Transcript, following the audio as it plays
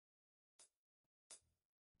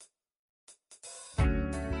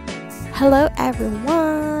Hello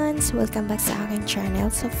everyone! So welcome back sa aking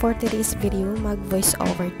channel. So for today's video, mag-voice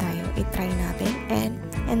over tayo. I-try natin. And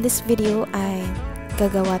in this video ay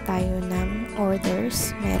gagawa tayo ng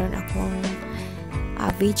orders. Meron akong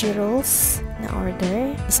veggie rolls na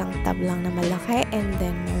order. Isang tab lang na malaki. And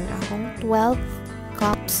then meron akong 12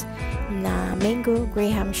 cups na mango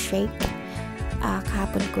graham shake.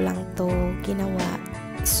 Kahapon ko lang to ginawa.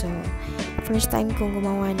 So, first time kong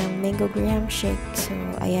gumawa ng mango graham shake. So,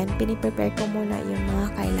 ayan, piniprepare ko muna yung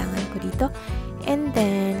mga kailangan ko dito. And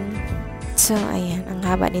then, so, ayan, ang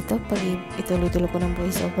haba nito pag ituloy-tuloy ko ng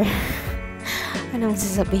voiceover. Anong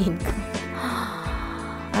sasabihin ko?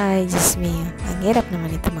 Ay, just me. Ang hirap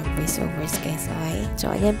naman ito mag-voiceovers, guys. Okay? So,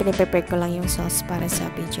 ayan, piniprepare ko lang yung sauce para sa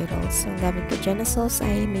veggie rolls. So, ang gamit ko dyan na sauce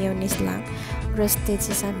ay mayonnaise lang. Roasted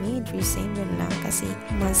sesame dressing, yun lang. Kasi,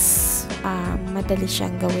 mas madali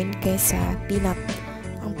siyang gawin kaysa peanut.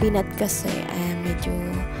 Ang peanut kasi, medyo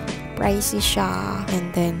pricey siya. And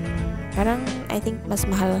then, parang, I think, mas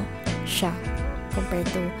mahal siya compared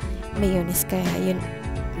to mayonnaise. Kaya, yun,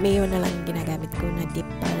 mayo na lang yung ginagamit ko na dip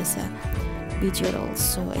para sa veggie rolls.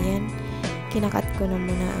 So, ayan, kinakat ko na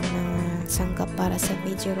muna ang mga sangkap para sa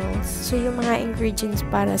veggie rolls. So, yung mga ingredients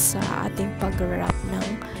para sa ating pag-wrap ng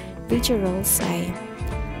veggie rolls ay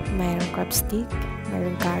mayroong crab stick,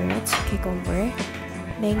 mayroong carrots, cucumber,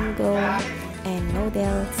 mango, and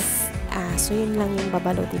noodles. So, yun lang yung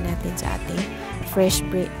babalutin natin sa ating fresh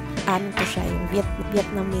bread. Ano to siya? Yung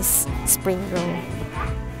Vietnamese spring roll.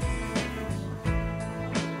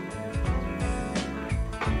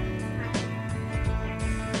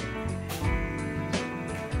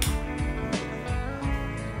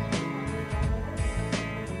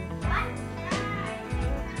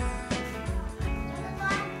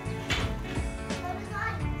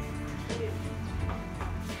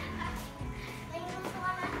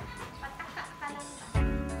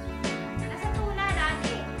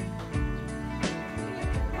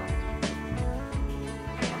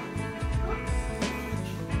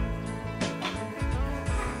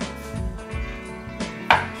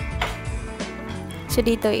 So,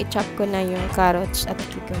 dito, i-chop ko na yung carrots at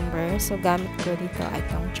cucumber. So, gamit ko dito ay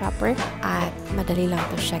itong chopper. At madali lang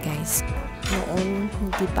to siya, guys. Noon,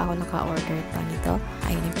 hindi pa ako naka-order pa nito.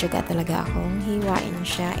 Ay, nagtyaga talaga akong hiwain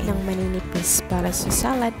siya ng maninipis para sa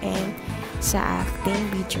salad and sa ating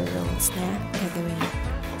veggie rolls na gagawin.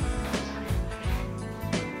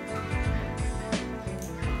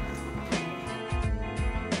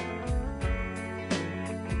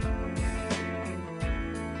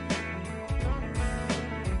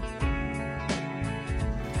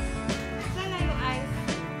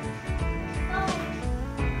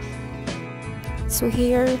 So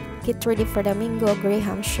here, get ready for the mango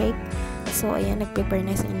graham shake. So ayan, nag-prepare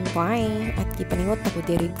na sa wine at ipaningot ako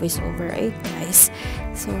diri voice over ay guys.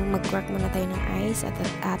 So mag-crack muna tayo ng ice at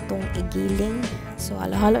atong igiling. So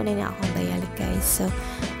halo-halo na akong dayali guys. So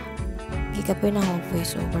gikapoy na akong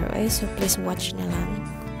voice over ay. So please watch na lang.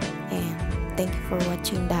 And thank you for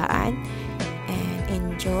watching daan. And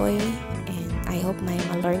enjoy. And I hope may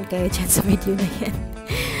ma-learn kayo dyan sa video na yan.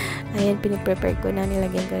 Ayan, piniprepare ko na,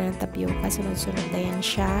 nilagyan ko ng tapioca, sunod-sunod na yan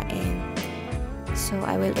siya, and so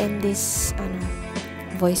I will end this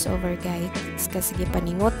voice over guys, kasi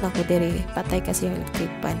paningot na ko diri, patay kasi yung electric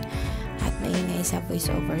pan at maingay sa voice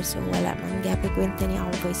over, so wala man gapi kwenta niya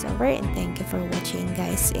akong voice over. And thank you for watching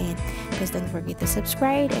guys, and please don't forget to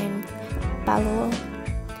subscribe and follow,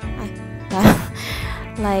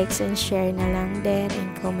 likes and share na lang din, and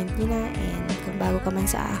comment nyo na. And kung bago ka man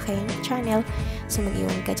sa aking channel, so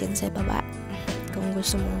mag-iwan ka dyan sa baba kung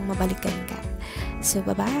gusto mong mabalikan ka. So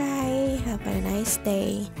bye bye, have a nice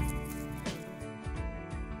day.